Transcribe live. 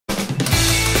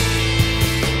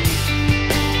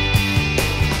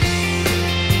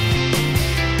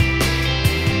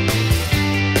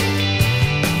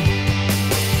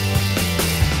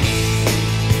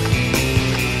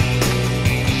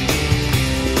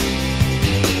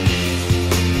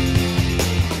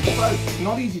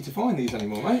not easy to find these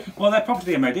anymore, mate. Well, they're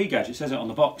probably the MOD gadget, it says it on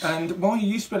the box. And while you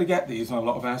used to be able to get these on a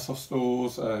lot of airsoft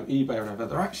stores, eBay or whatever,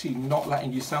 they're actually not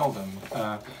letting you sell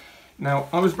them. Now,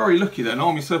 I was very lucky that an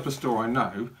army surplus store I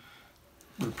know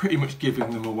were pretty much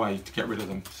giving them away to get rid of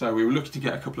them. So we were lucky to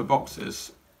get a couple of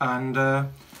boxes, and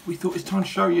we thought it's time to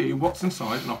show you what's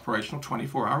inside an operational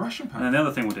 24-hour ration pack. And the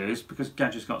other thing we'll do is, because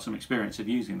Gadget's got some experience of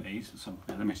using these,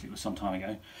 admittedly it was some time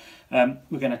ago,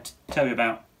 we're going to tell you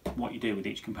about what you do with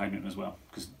each component as well,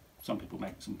 because some people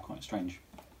make some quite strange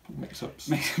mix-ups.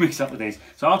 Mix up with these.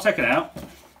 So I'll take it out.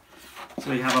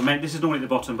 So you have a menu. This is normally at the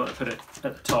bottom, but I put it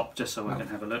at the top just so we can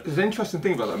have a look. There's an interesting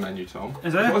thing about that menu, Tom.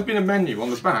 Is there? There's been a menu on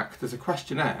the back. There's a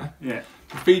questionnaire. Yeah.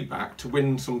 Feedback to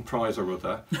win some prize or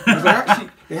other. Because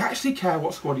they actually care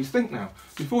what squaddies think now.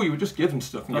 Before you would just give them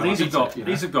stuff. And these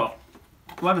have got.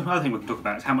 One other thing we can talk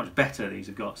about is how much better these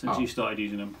have got since you started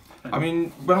using them. I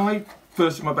mean, when I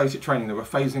first did my basic training, they were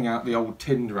phasing out the old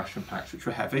tinned ration packs, which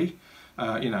were heavy,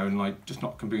 you know, and like just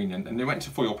not convenient. And they went to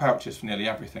foil pouches for nearly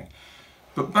everything.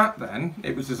 But back then,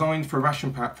 it was designed for a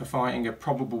ration pack for fighting a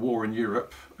probable war in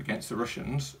Europe against the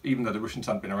Russians, even though the Russians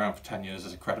hadn't been around for 10 years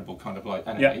as a credible kind of like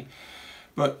enemy. Yeah.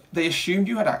 But they assumed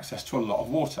you had access to a lot of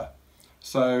water.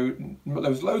 So there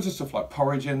was loads of stuff like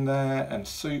porridge in there and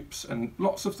soups and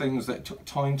lots of things that took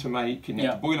time to make, and you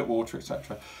had to boil up water,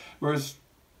 etc. Whereas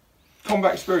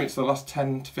combat experience for the last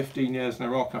 10 to 15 years in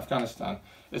Iraq and Afghanistan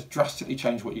has drastically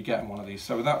changed what you get in one of these.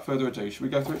 So without further ado, should we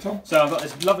go through it, Tom? So I've got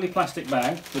this lovely plastic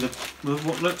bag with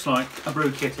what looks like a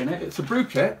brew kit in it. It's a brew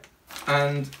kit,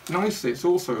 and nicely it's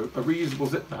also a reusable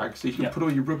zip bag, so you can put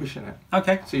all your rubbish in it.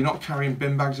 Okay. So you're not carrying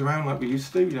bin bags around like we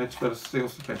used to, you know, to be able to steal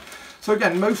stuff in. So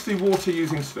again, mostly water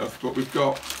using stuff, but we've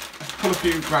got, let's pull a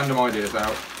few random ideas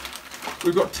out.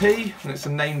 We've got tea, and it's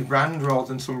a named brand rather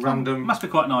than some random... Must be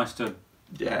quite nice to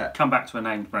come back to a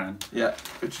named brand. Yeah,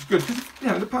 which is good, because you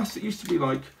know, in the past it used to be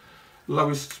like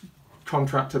lowest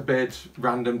contractor bid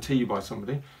random tea by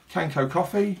somebody. Kenko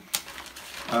coffee,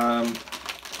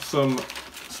 some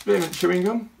spearmint chewing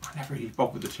gum. I never really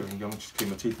bothered with the chewing gum, just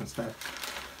clean my teeth instead.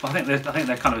 Well, I think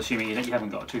they're kind of assuming you haven't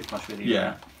got a toothbrush with you.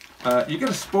 Yeah. You get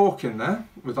a spork in there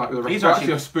with like the these are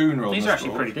actually a spoon roll. These are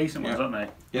actually pretty decent ones, aren't they?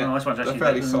 Yeah, this one's actually they're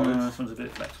fairly solid. This one's a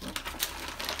bit flexible.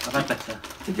 I've had better.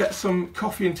 You get some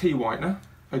coffee and tea whitener.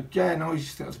 Again, I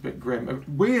used to think that's a bit grim.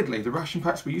 Weirdly, the ration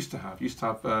packs we used to have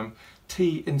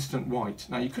tea instant white.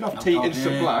 Now you could have tea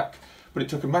instant black, but it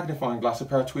took a magnifying glass, a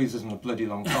pair of tweezers, and a bloody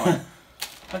long time.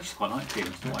 I just quite like tea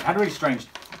instant white. It had a really strange,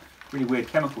 really weird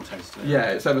chemical taste to it.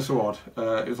 Yeah, it's ever so odd.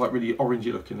 It was like really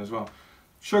orangey looking as well.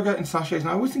 Sugar in sachets. Now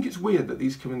I always think it's weird that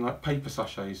these come in like paper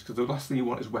sachets, because the last thing you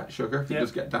want is wet sugar if it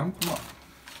does get damp.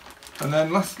 And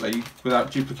then lastly,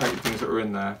 without duplicating things that are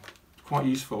in there, quite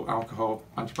useful alcohol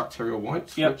antibacterial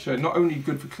wipes, which are not only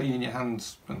good for cleaning your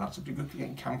hands, and that's good for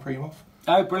getting cam cream off.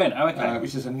 Oh, brilliant! Oh, okay.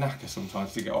 Which is a knacker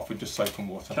sometimes to get off with just soap and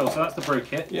water. Cool. So that's the brew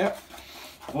kit. Yeah.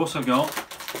 I've also got.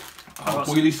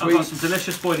 Boily sweets. I've got some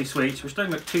delicious boily sweets, which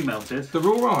don't look too melted. They're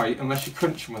all right unless you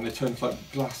crunch them when they turn to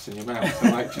like glass in your mouth.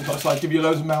 And like, it's like give you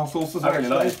loads of mouthfuls. I really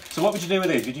like it. So what would you do with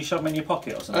these? Would you shove them in your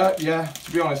pocket or something? Yeah,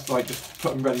 to be honest, like just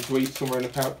put them ready to eat somewhere in a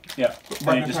pouch. Yeah.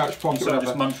 Right in a pouch pocket. You sort of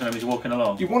just munching them as you're walking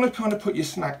along. You want to kind of put your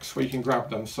snacks where you can grab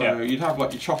them. So you'd have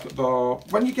like your chocolate bar.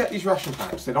 When you get these ration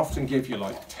packs, they'd often give you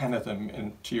like 10 of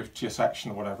them to your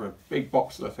section or whatever, a big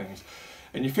box of the things.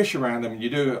 And you fish around them and you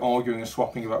do arguing and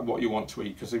swapping about what you want to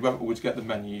eat, because they won't always get the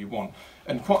menu you want.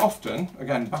 And quite often,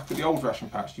 again, back with the old ration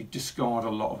packs, you discard a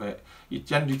lot of it. You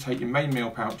generally take your main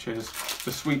meal pouches,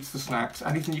 the sweets, the snacks,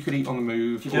 anything you could eat on the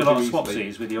move. You do a lot of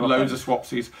swapsies with your loads of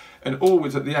swapsies. And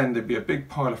always at the end there'd be a big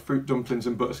pile of fruit dumplings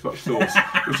and butterscotch sauce,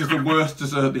 which is the worst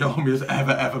dessert the army has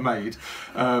ever made.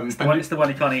 It's the one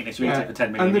you can't eat unless you eat it for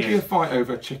 10 million And there'd years. be a fight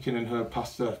over chicken and herb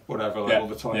pasta, whatever, all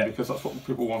the time, because that's what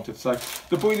people wanted. So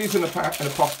the boilies in a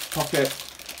pocket,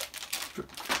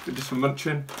 just for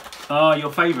munching. Oh,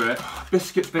 your favourite?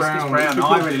 Biscuits brown.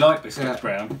 I really like biscuits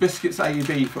brown. Biscuits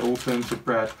AB for alternative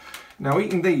bread. Now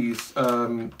eating these,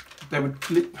 the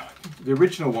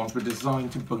original ones were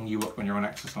designed to bung you up when you're on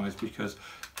exercise, because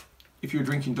if you're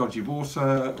drinking dodgy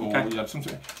water or you had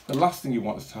something, the last thing you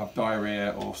want is to have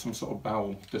diarrhea or some sort of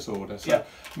bowel disorder. So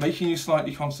making you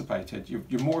slightly constipated,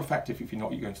 you're more effective if you're not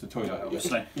going to the toilet.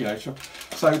 Obviously. You know,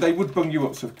 so they would bung you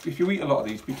up. So if you eat a lot of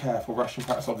these, be careful. Ration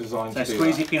packs are designed to do that.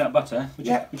 Squeezy peanut butter,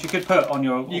 which you could put on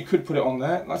your... You could put it on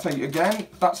there. Like I say, again,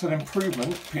 that's an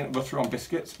improvement, peanut butter on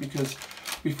biscuits, because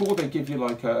before they give you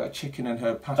like a chicken and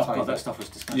herb pate. Oh God, that stuff was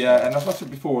disgusting. Yeah, and as I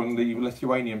said before, in the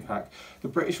Lithuanian pack, the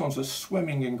British ones are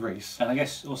swimming in grease. And I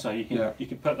guess also you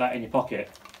could put that in your pocket.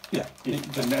 Yeah,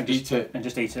 and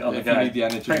just eat it on the go. If you need the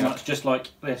energy. Pretty much just like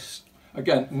this.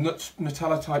 Again,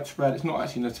 Nutella type spread. It's not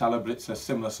actually Nutella, but it's a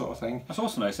similar sort of thing. That's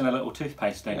awesome though, it's in a little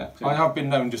toothpaste thing. Yeah. I have been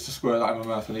known just to squirt that in my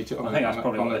mouth and eat it on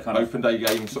an open day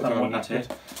game sort of knackered.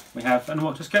 We have, and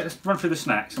we'll just let's run through the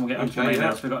snacks and we'll get on to the main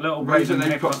else. We've got little raisin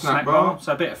apricot snack bar.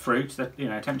 So a bit of fruit, that, you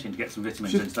know, attempting to get some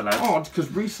vitamins into the lads. Odd, because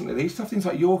recently they used to have things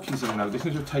like Yorkies in there. They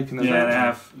seem to have taken those out. Yeah, they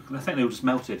have. I think they all just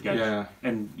melted, yeah.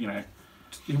 And, you know.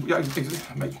 Yeah,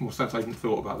 it makes more sense. I hadn't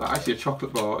thought about that. Actually, a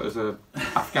chocolate bar is a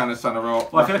Afghanistan or.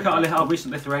 Well, if you look at our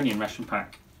recent Lithuanian ration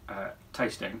pack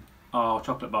tasting, our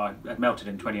chocolate bar had melted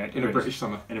in 28 degrees. In a British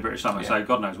summer. In a British summer, yeah. So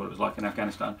God knows what it was like in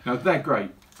Afghanistan. Now they're great.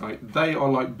 Right? They are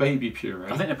like baby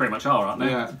puree. I think they pretty much are, aren't they?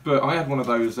 Yeah, but I had one of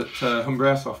those at Humber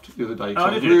Airsoft the other day. I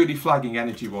was really flagging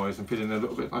energy-wise and feeling a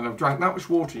little bit. And I've drank that much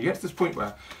water. You get to this point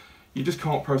where you just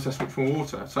can't process much more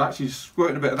water. So actually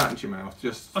squirting a bit of that into your mouth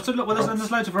just... Oh, so look, well,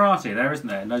 there's loads of variety there, isn't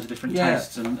there? Loads of different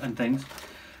tastes and things.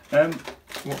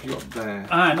 What have you got there?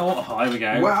 And here we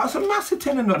go. Wow, that's a massive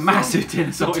tin of nuts. A massive tin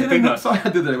of salted tin of nuts I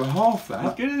had today were half that.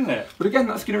 That's good, isn't it? But again,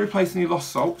 that's going to replace any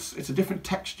lost salts. It's a different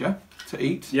texture to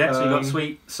eat. Yeah, so you've got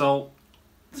sweet, salt,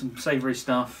 some savoury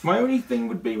stuff. My only thing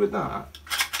would be with that,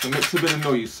 it makes a bit of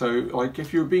noise, so like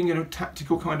if you were being in a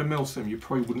tactical kind of Milsim, you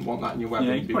probably wouldn't want that in your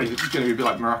weapon because it's going to be a bit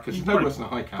like maracas. It's no worse than a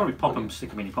high cap. Probably pop them, stick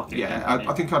them in your pocket. Yeah,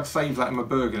 I think I'd save that in my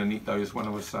burger and eat those when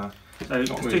I was so let's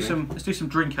do some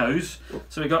drinkos.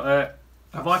 So we got a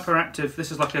Viper Active. This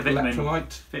is like a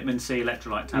vitamin C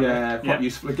electrolyte tablet. Yeah, quite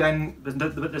useful. Again,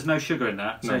 but there's no sugar in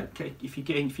that. So if you're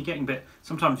getting a bit,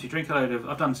 sometimes if you drink a load of,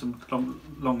 I've done some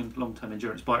long-term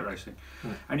endurance bike racing,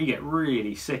 and you get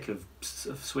really sick of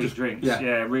sweet drinks.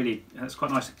 Yeah, really, that's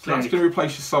quite nice. So it's going to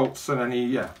replace your salts and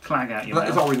any clang out your mouth. That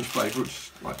is mouth. orange flavour, which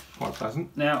is quite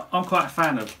pleasant. Now I'm quite a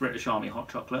fan of British Army hot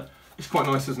chocolate. It's quite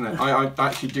nice, isn't it? I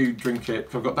actually do drink it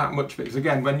because I've got that much of it. Because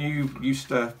again, when you used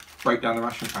to break down the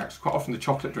ration packs, quite often the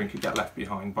chocolate drink would get left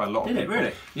behind by a lot of people. Did it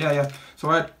really? Yeah. So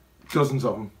I had dozens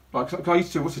of them. Like I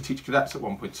used to also teach cadets at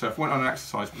one point. So if I went on an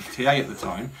exercise with the TA at the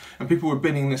time, and people were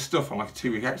binning this stuff on like a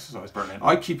 2-week exercise, brilliant.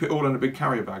 I keep it all in a big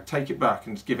carrier bag, take it back,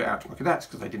 and give it out to my cadets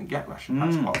because they didn't get ration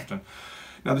packs quite often.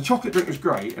 Now the chocolate drink was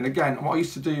great, and again, what I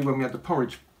used to do when we had the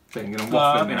porridge thing, and I'm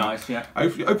waffling that'd be nice, yeah.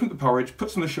 You open the porridge, put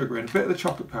some of the sugar in, a bit of the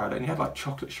chocolate powder, and you had like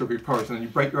chocolate sugary porridge, and then you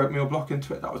break your oatmeal block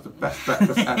into it. That was the best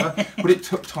breakfast ever, but it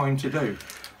took time to do.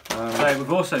 So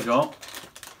we've also got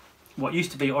what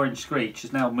used to be orange screech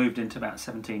has now moved into about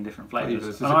 17 different flavours.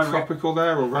 Is it tropical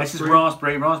there or raspberry? This is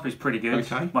raspberry. Raspberry's pretty good.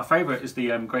 Okay. My favourite is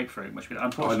the grapefruit, which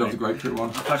unfortunately I love the grapefruit one.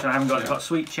 Unfortunately, I haven't got. It's got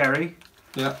sweet cherry.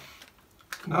 Yeah.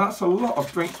 Now that's a lot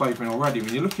of drink flavouring already.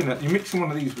 When you're looking at, you're mixing one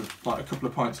of these with like a couple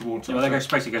of pints of water. Yeah, well, they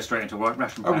basically go straight into a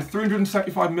ration pack. Oh, with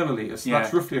 375 millilitres. Yeah.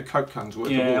 That's roughly a Coke can's worth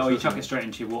of water. Yeah, or you chuck it straight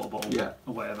into your water bottle. Yeah.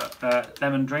 Or whatever.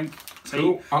 Lemon drink. So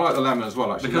cool. I like the lemon as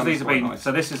well, actually. Because these have been nice.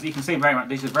 So this is, you can see very much.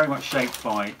 These are very much shaped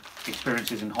by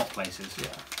experiences in hot places. Yeah.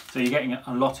 So you're getting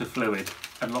a lot of fluid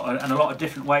and a lot of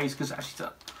different ways. Because actually,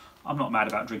 I'm not mad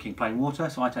about drinking plain water,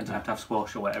 so I tend to have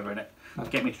squash or whatever in it to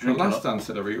get me to drink. The last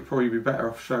ancillary would probably be better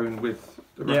off showing with.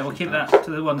 Yeah, we'll keep that to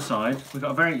the one side. We've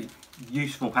got a very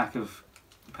useful pack of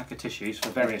tissues for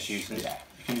various uses. Yeah.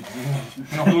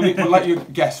 We'll let you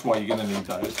guess why you're going to need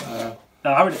those.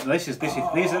 No, this is great.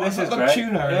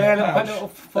 Tuna. Yeah, a little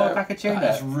foil pack of tuna.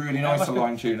 That's really nice, a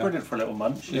lime tuna. Brilliant for a little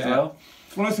munch as well.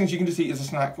 It's one of those things you can just eat as a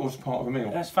snack or as part of a meal.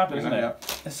 That's fabulous, isn't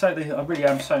it? I really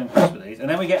am so impressed with these. And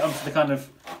then we get onto the kind of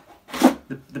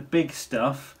the big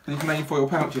stuff. These main foil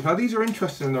pouches. Now these are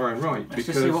interesting in their own right. Let's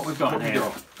just see what we've got in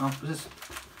here.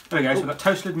 There we go. So we've got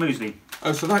toasted muesli.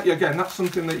 Oh, so that again, that's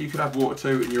something that you could add water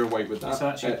to, and you're awake with that. So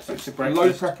actually, it's a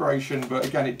low preparation, but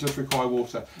again, it does require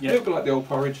water. Yeah. A little bit like the old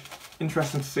porridge.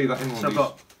 Interesting to see that in one of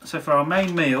these. So for our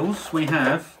main meals, we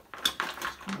have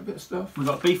a bit of stuff. We've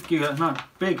got beef goulash. No,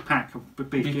 big pack of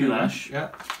beef goulash. Yeah.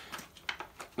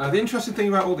 Now the interesting thing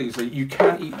about all these is you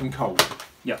can eat them cold.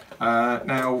 Yeah.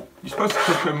 Now you're supposed to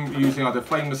cook them using either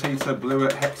flameless heater,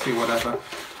 bluet, hexi, whatever.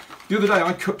 The other day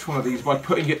I cooked one of these by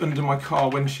putting it under my car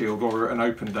windshield or at an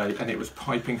open day, and it was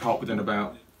piping hot within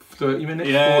about 30 minutes.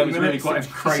 Yeah, 40 it was minutes. really quite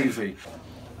crazy.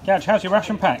 Gadge, how's your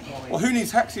ration pack? Well, who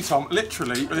needs hexi, Tom?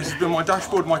 Literally, this has been my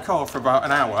dashboard of my car for about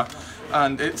an hour,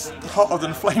 and it's hotter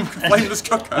than a flameless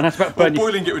cooker. And that's about well,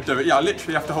 boiling it would do it. Yeah, I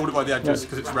literally have to hold it by the edges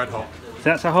because it's red hot. So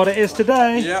that's how hot it is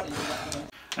today.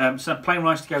 Yep. So plain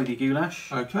rice to go with your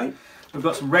goulash. Okay. We've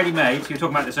got some ready-made. So you were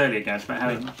talking about this earlier, Gadge, about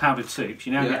having powdered soups.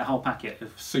 You now get a whole packet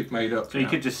of soup made up. So you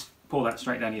could just pour that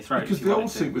straight down your throat. Because the old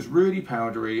soup was really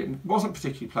powdery and wasn't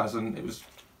particularly pleasant. It was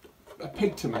a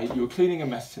pig to make. You were cleaning a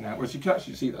mess tin out, whereas you could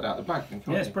actually see that out the bag.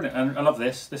 Yeah, it's brilliant. And I love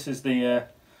this. This is the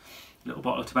little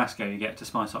bottle of Tabasco you get to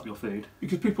spice up your food.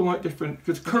 Because people like different,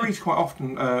 because curry's quite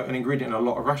often an ingredient in a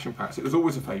lot of ration packs. It was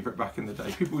always a favourite back in the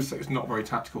day. People would say it's not very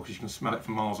tactical because you can smell it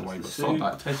from miles away, but sod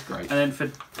that, it tastes great. And then for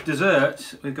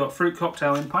dessert, we've got fruit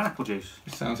cocktail in pineapple juice.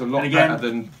 It sounds a lot better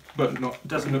than, but not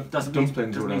doesn't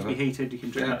dumplings need, or whatever. Doesn't need to be heated, you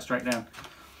can drink that straight down.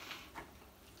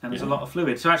 And there's a lot of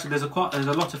fluid. So actually there's a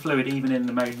lot of fluid even in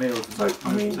the made meals. So,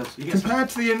 I mean, compared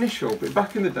to the initial, but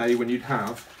back in the day when you'd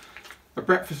have a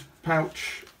breakfast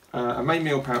pouch, a main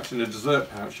meal pouch and a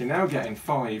dessert pouch, you're now getting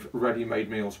 5 ready-made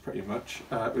meals pretty much.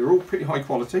 They're all pretty high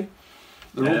quality.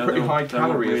 They're all pretty high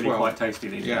calorie really as well. Quite tasty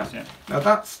these days. Yeah. Now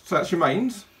that's your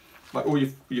mains, like all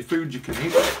your food you can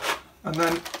eat. And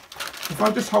then if I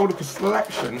just hold up a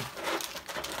selection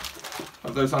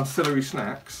of those ancillary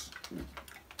snacks,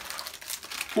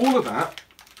 all of that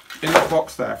in that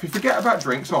box there. If you forget about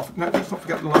drinks, let's not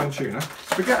forget the lime tuna.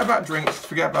 Forget about drinks,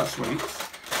 forget about sweets.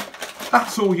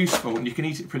 That's all useful, and you can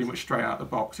eat it pretty much straight out of the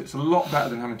box. It's a lot better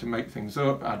than having to make things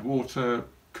up, add water,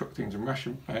 cook things in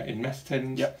mess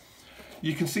tins. Yep.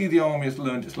 You can see the army has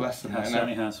learned its lesson there. It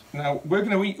certainly has. Now, we're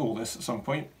going to eat all this at some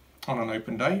point on an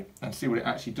open day and see what it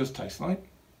actually does taste like.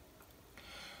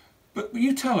 But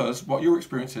you tell us what your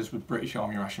experience is with British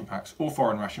Army ration packs or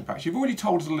foreign ration packs. You've already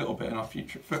told us a little bit in our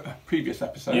previous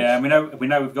episodes. Yeah, we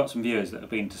know we've got some viewers that have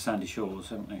been to sandy shores,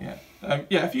 haven't we? Yeah,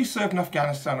 yeah. If you served in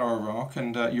Afghanistan or Iraq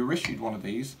and you were issued one of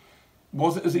these,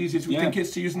 was it as easy as we think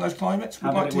it's to use in those climates?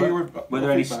 We'd like to hear. Were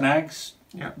there any snags?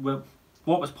 Yeah. Well,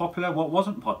 what was popular? What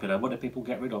wasn't popular? What did people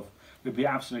get rid of? We'd be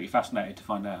absolutely fascinated to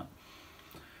find out.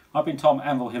 I've been Tom,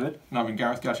 Anvil Hibberd. And I've been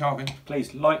Gareth, Gadge, Harvey.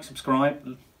 Please like,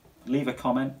 subscribe, leave a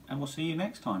comment, and we'll see you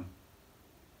next time.